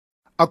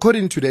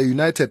According to the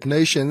United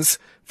Nations,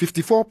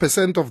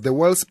 54% of the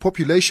world's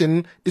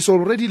population is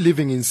already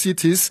living in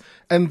cities,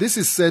 and this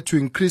is set to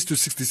increase to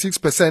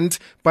 66%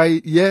 by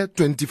year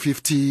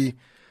 2050.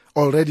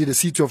 Already the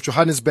city of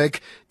Johannesburg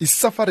is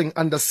suffering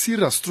under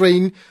serious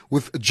strain,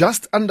 with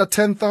just under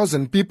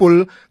 10,000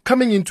 people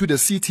coming into the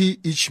city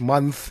each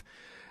month.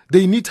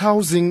 They need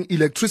housing,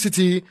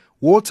 electricity,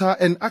 water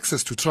and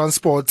access to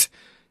transport.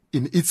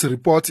 In its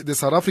report, the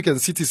South African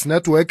Cities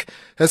Network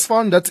has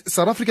found that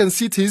South African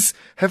cities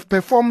have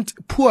performed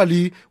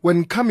poorly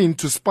when coming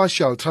to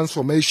spatial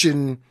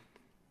transformation.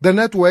 The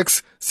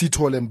network's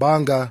Sithole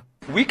Mbanga.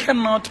 We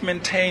cannot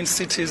maintain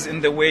cities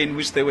in the way in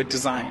which they were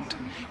designed.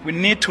 We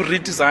need to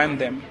redesign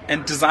them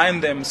and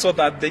design them so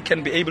that they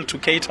can be able to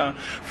cater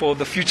for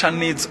the future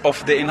needs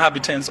of the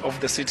inhabitants of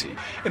the city.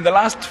 In the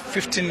last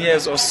 15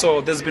 years or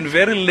so, there's been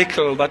very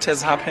little that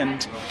has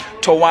happened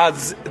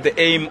towards the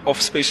aim of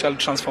spatial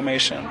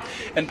transformation.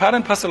 And part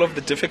and parcel of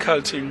the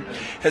difficulty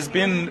has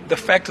been the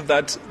fact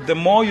that the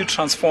more you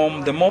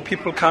transform, the more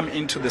people come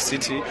into the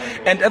city.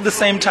 And at the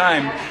same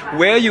time,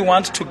 where you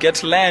want to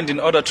get land in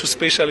order to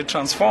spatially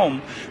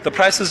transform, the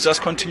prices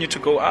just continue to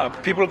go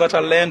up. People that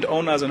are land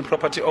owners and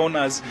property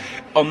owners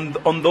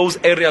on those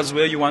areas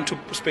where you want to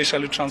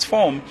spatially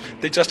transform,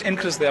 they just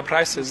increase their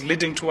prices,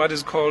 leading to what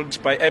is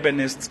called by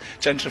urbanists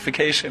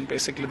gentrification,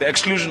 basically the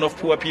exclusion of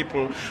poor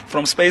people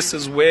from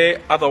spaces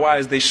where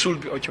otherwise they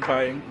should be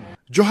occupying.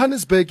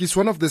 Johannesburg is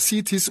one of the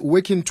cities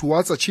working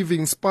towards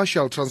achieving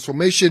spatial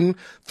transformation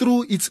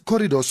through its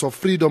Corridors of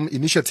Freedom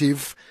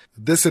initiative.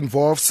 This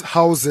involves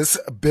houses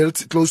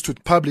built close to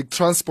public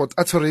transport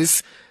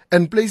arteries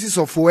and places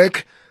of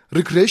work,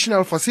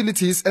 recreational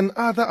facilities and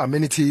other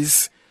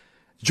amenities.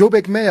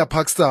 Joburg Mayor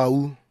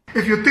Pakstau.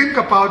 If you think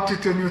about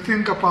it and you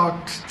think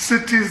about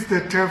cities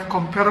that have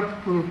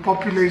comparable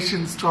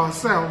populations to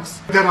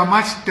ourselves, that are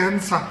much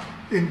denser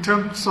in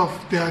terms of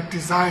their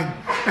design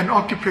and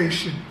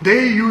occupation,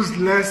 they use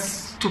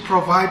less to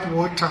provide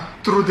water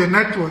through the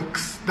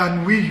networks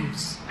than we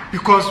use,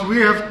 because we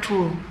have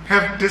to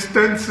have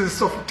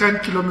distances of 10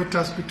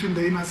 kilometers between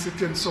the inner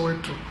city and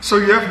Soweto. So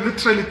you have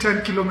literally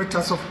 10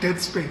 kilometers of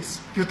dead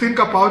space. If you think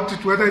about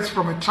it, whether it's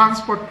from a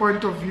transport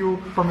point of view,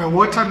 from a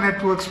water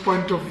networks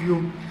point of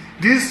view,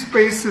 these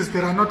spaces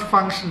that are not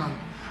functional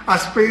are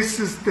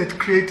spaces that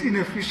create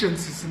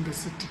inefficiencies in the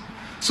city.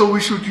 So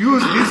we should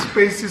use these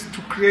spaces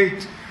to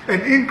create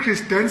an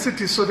increased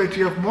density so that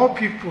you have more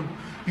people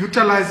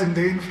utilizing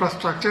the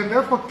infrastructure and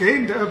therefore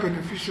gain the urban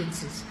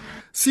efficiencies.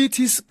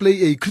 Cities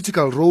play a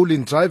critical role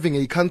in driving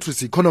a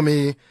country's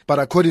economy, but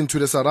according to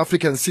the South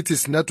African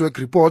Cities Network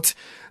report,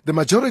 the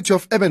majority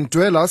of urban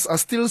dwellers are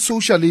still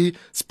socially,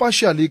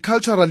 spatially,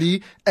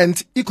 culturally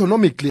and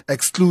economically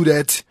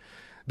excluded.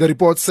 The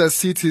report says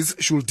cities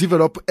should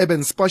develop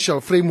urban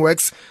spatial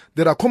frameworks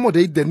that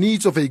accommodate the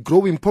needs of a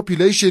growing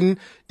population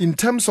in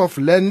terms of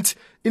land,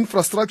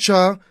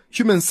 infrastructure,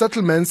 human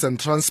settlements and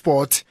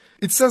transport.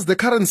 It says the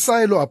current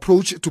silo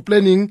approach to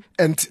planning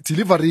and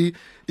delivery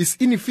is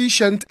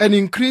inefficient and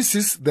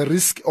increases the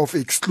risk of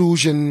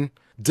exclusion.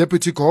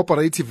 Deputy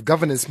Cooperative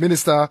Governance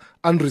Minister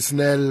Andries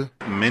Nel.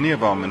 Many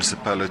of our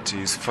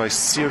municipalities face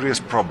serious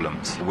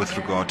problems with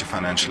regard to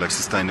financial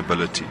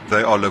sustainability.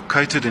 They are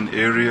located in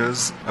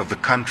areas of the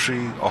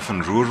country,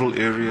 often rural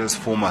areas,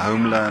 former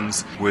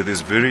homelands, where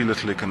there's very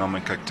little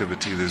economic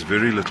activity, there's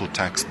very little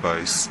tax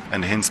base,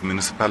 and hence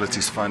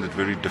municipalities find it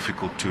very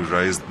difficult to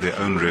raise their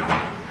own revenue.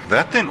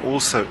 That then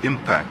also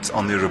impacts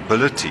on their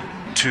ability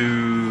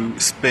to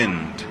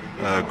spend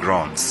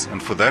grants,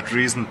 and for that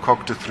reason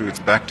COGTA, through its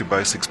Back to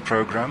Basics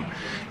program,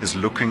 is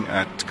looking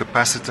at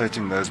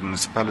capacitating those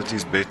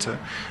municipalities better,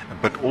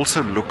 but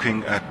also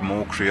looking at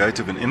more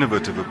creative and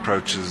innovative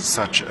approaches,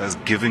 such as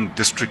giving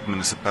district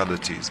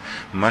municipalities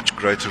much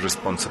greater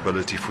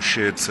responsibility for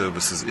shared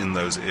services in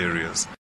those areas.